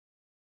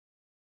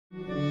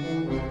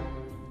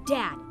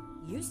Dad,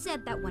 you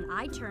said that when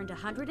I turned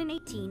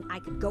 118, I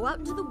could go out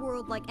into the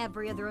world like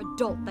every other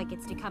adult that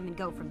gets to come and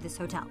go from this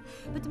hotel.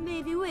 But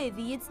maybe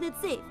wavy, it's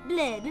not safe.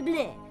 Blah, blah,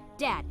 blah.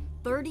 Dad,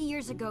 30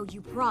 years ago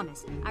you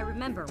promised. I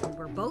remember we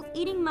were both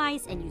eating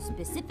mice and you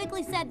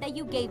specifically said that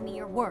you gave me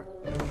your word.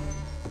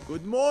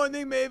 Good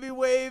morning, Maybe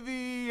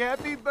Wavy.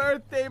 Happy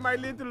birthday, my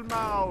little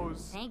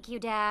mouse. Thank you,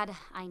 Dad.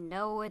 I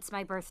know it's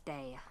my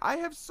birthday. I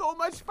have so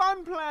much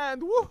fun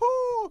planned.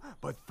 Woohoo!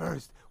 But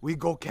first, we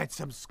go catch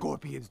some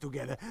scorpions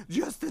together.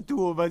 Just the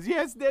two of us.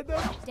 Yes,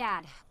 Dada?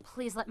 Dad,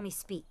 please let me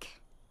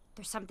speak.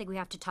 There's something we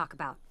have to talk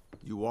about.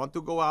 You want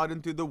to go out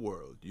into the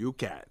world. You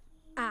can.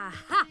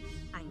 Aha!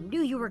 I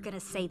knew you were gonna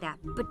say that.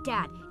 But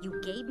Dad, you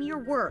gave me your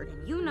word,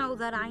 and you know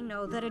that I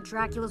know that a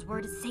Dracula's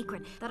word is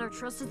sacred, that our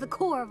trust is the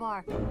core of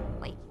our...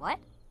 Wait, what?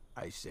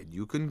 I said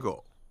you can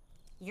go.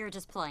 You're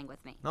just playing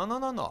with me.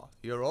 No.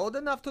 You're old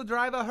enough to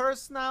drive a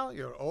hearse now.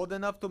 You're old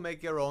enough to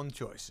make your own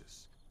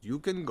choices. You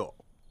can go.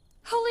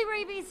 Holy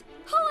rabies!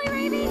 Holy